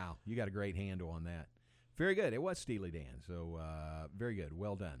Wow, you got a great handle on that. Very good. It was Steely Dan, so very good.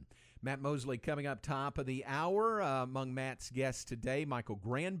 Well done. Matt Mosley coming up top of the hour. Among Matt's guests today, Michael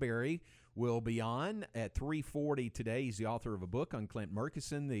Granberry will be on at 3:40 today. He's the author of a book on Clint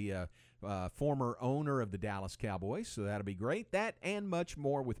Murkison, the former owner of the Dallas Cowboys, so that'll be great. That and much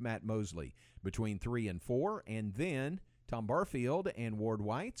more with Matt Mosley between 3 and 4, and then Tom Barfield and Ward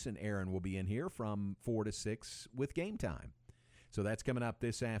Whites and Aaron will be in here from 4 to 6 with Game Time. So that's coming up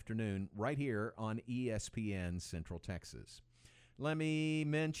this afternoon right here on ESPN Central Texas. Let me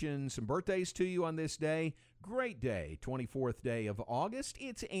mention some birthdays to you on this day. Great day, 24th day of August.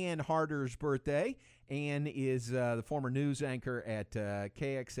 It's Ann Harder's birthday. Ann is the former news anchor at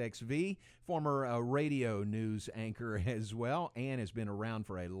KXXV, former radio news anchor as well. Ann has been around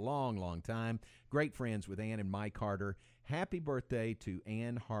for a long time. Great friends with Ann and Mike Harder. Happy birthday to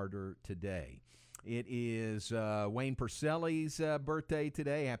Ann Harder today. It is Wayne Purcell's birthday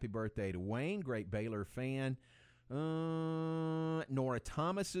today. Happy birthday to Wayne, great Baylor fan. Nora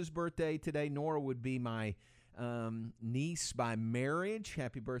Thomas's birthday today. Nora would be my niece by marriage.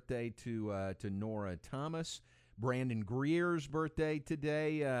 Happy birthday to Nora Thomas. Brandon Greer's birthday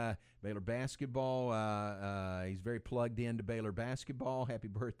today. Baylor basketball. He's very plugged into Baylor basketball. Happy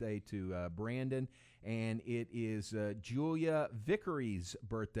birthday to Brandon. And it is Julia Vickery's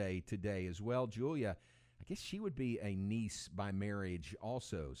birthday today as well. Julia, I guess she would be a niece by marriage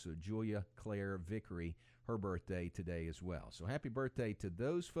also. So Julia Claire Vickery, her birthday today as well. So happy birthday to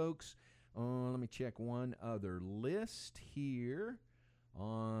those folks. Let me check one other list here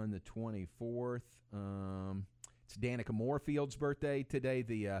on the 24th. It's Danica Moorfield's birthday today,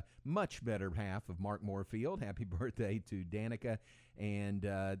 the much better half of Mark Moorfield. Happy birthday to Danica. And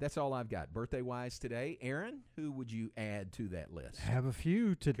that's all I've got birthday-wise today. Aaron, who would you add to that list? have a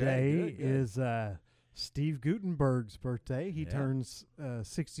few today. Good. Is Steve Guttenberg's birthday. He turns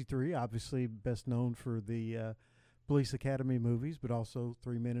 63, obviously best known for the Police Academy movies, but also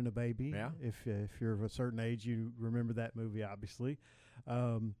 3 Men and a Baby. Yeah. If you're of a certain age, you remember that movie, obviously.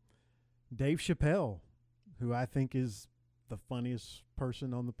 Dave Chappelle, who I think is the funniest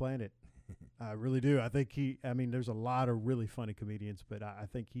person on the planet. I really do. I think there's a lot of really funny comedians, but I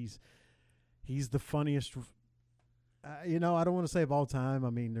think he's the funniest. I don't want to say of all time. I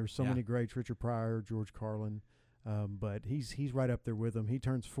mean, there's so many greats: Richard Pryor, George Carlin, but he's right up there with them. He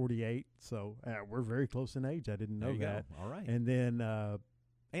turns 48, so we're very close in age. I didn't know There you that. go. All right. And then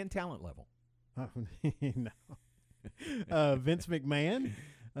and talent level. Vince McMahon.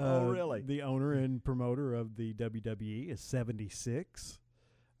 Oh, really? The owner and promoter of the WWE is 76.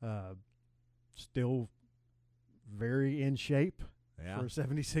 Still very in shape for a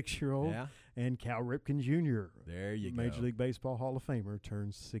 76-year-old. Yeah. And Cal Ripken Jr., There you go. Major League Baseball Hall of Famer,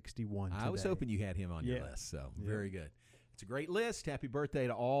 turns 61 today. I was hoping you had him on your list, so very good. It's a great list. Happy birthday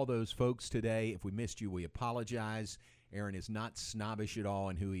to all those folks today. If we missed you, we apologize. Aaron is not snobbish at all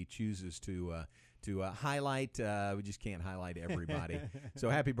in who he chooses to highlight. We just can't highlight everybody. So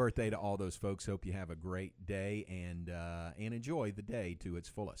happy birthday to all those folks. Hope you have a great day and enjoy the day to its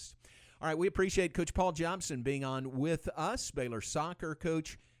fullest. All right, we appreciate Coach Paul Johnson being on with us, Baylor soccer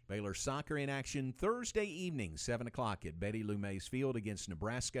coach. Baylor soccer in action Thursday evening, 7 o'clock at Betty Lou Mays Field against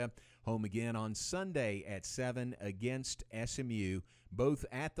Nebraska. Home again on Sunday at 7 against SMU, both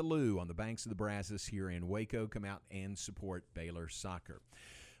at the Lou on the banks of the Brazos here in Waco. Come out and support Baylor soccer.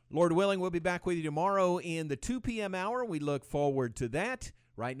 Lord willing, we'll be back with you tomorrow in the 2 p.m. hour. We look forward to that.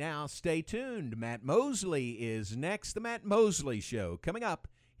 Right now, stay tuned. Matt Mosley is next. The Matt Mosley Show coming up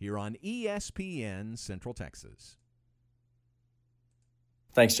here on ESPN Central Texas.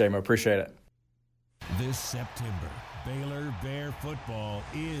 Thanks, J-Mo. Appreciate it. This September, Baylor Bear football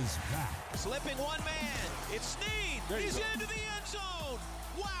is back. Slipping one man. It's Snead. He's into the end zone.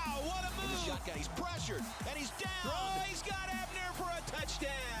 Wow, what a move. Shotgun. He's pressured, and he's down. Oh, he's got Abner for a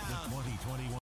touchdown.